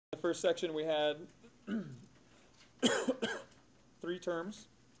The first section we had three terms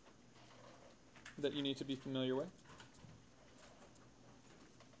that you need to be familiar with.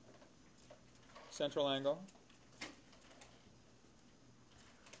 Central angle,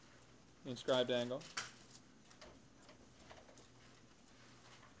 inscribed angle,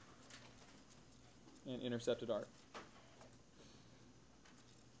 and intercepted arc.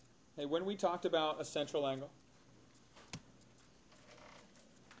 Hey, when we talked about a central angle,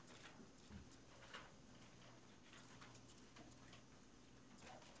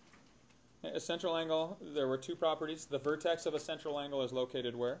 a central angle, there were two properties. The vertex of a central angle is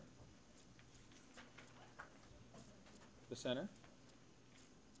located where? The center.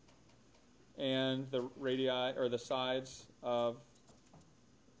 And the radii, or the sides of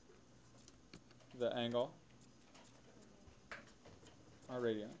the angle, are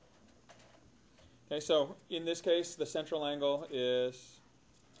radii. Okay, so in this case, the central angle is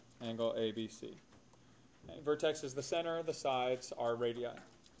angle ABC. Okay, vertex is the center, the sides are radii.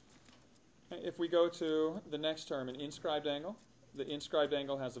 Okay, if we go to the next term, an inscribed angle, the inscribed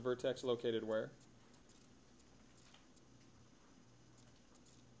angle has the vertex located where?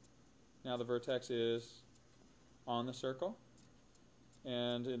 Now the vertex is on the circle,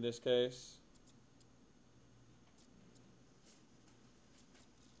 and in this case,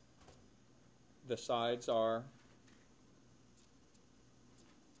 the sides are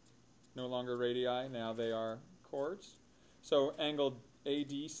no longer radii, now they are chords. So angle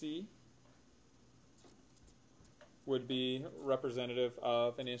ADC would be representative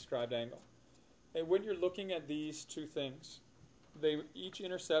of an inscribed angle. And when you're looking at these two things, they each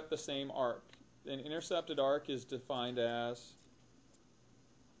intercept the same arc. An intercepted arc is defined as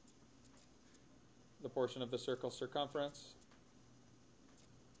the portion of the circle's circumference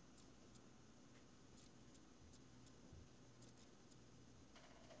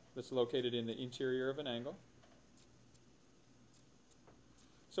that's located in the interior of an angle.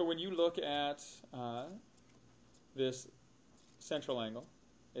 So when you look at this central angle,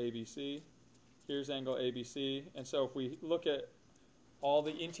 ABC, here's angle ABC, and so if we look at all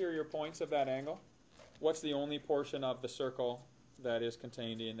the interior points of that angle, what's the only portion of the circle that is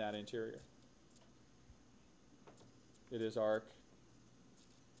contained in that interior? It is arc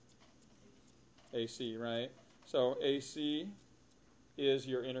AC, right? So AC is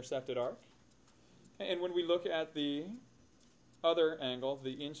your intercepted arc. And when we look at the other angle,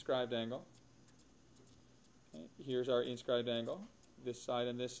 the inscribed angle, okay, here's our inscribed angle, this side,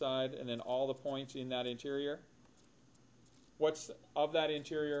 and then all the points in that interior. What's of that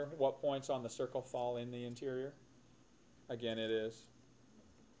interior, what points on the circle fall in the interior? Again, it is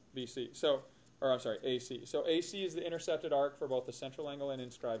BC. AC. So AC is the intercepted arc for both the central angle and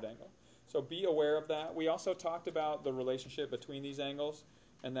inscribed angle. So be aware of that. We also talked about the relationship between these angles,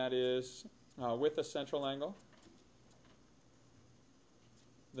 and that is with a central angle,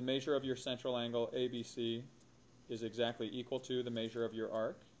 the measure of your central angle, ABC, is exactly equal to the measure of your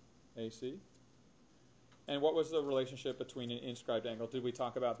arc, AC. And what was the relationship between an inscribed angle? Did we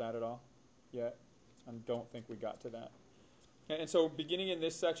talk about that at all yet? I don't think we got to that. And so beginning in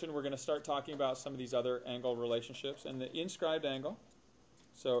this section, we're going to start talking about some of these other angle relationships. And the inscribed angle,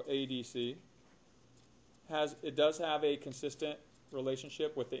 so ADC, does have a consistent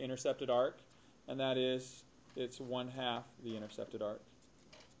relationship with the intercepted arc, and that is it's 1/2 the intercepted arc.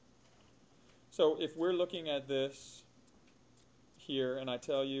 So if we're looking at this here, and I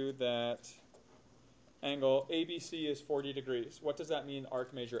tell you that angle ABC is 40 degrees, what does that mean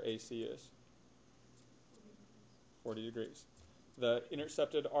arc measure AC is? 40 degrees. The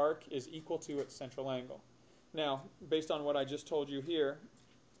intercepted arc is equal to its central angle. Now, based on what I just told you here,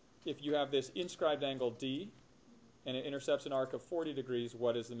 if you have this inscribed angle D and it intercepts an arc of 40 degrees,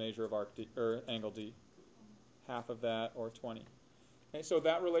 what is the measure of arc D, or angle D? 1/2 of that, or 20. Okay, so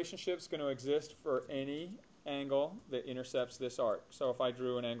that relationship is going to exist for any angle that intercepts this arc. So if I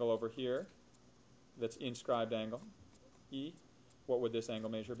drew an angle over here that's inscribed angle, E, what would this angle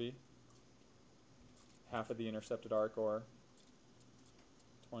measure be? 1/2 of the intercepted arc, or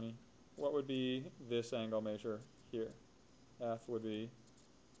 20. What would be this angle measure here? F would be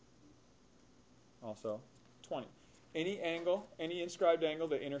also 20. Any angle, any inscribed angle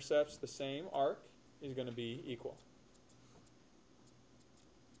that intercepts the same arc is going to be equal.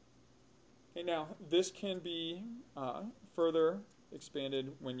 Okay, now this can be further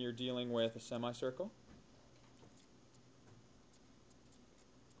expanded when you're dealing with a semicircle.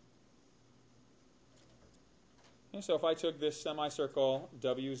 Okay, so if I took this semicircle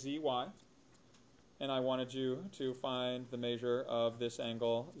WZY and I wanted you to find the measure of this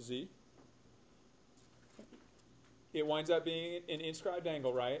angle Z, it winds up being an inscribed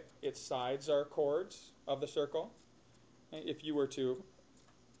angle, right? Its sides are chords of the circle. If you were to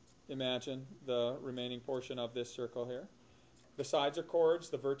imagine the remaining portion of this circle here, the sides are chords,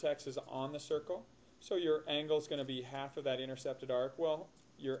 the vertex is on the circle, so your angle is going to be half of that intercepted arc. Well,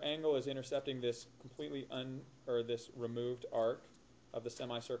 your angle is intercepting this completely this removed arc of the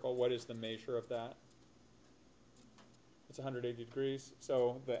semicircle. What is the measure of that? It's 180 degrees,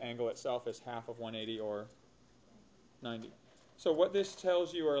 so the angle itself is half of 180, or 90. So what this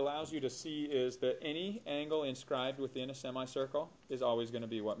tells you or allows you to see is that any angle inscribed within a semicircle is always going to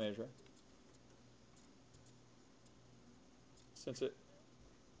be what measure? Since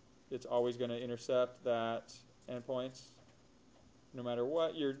it's always going to intercept that endpoints. No matter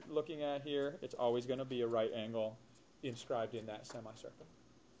what you're looking at here, it's always going to be a right angle inscribed in that semicircle.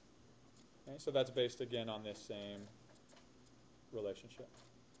 Okay, so that's based again on this same relationship.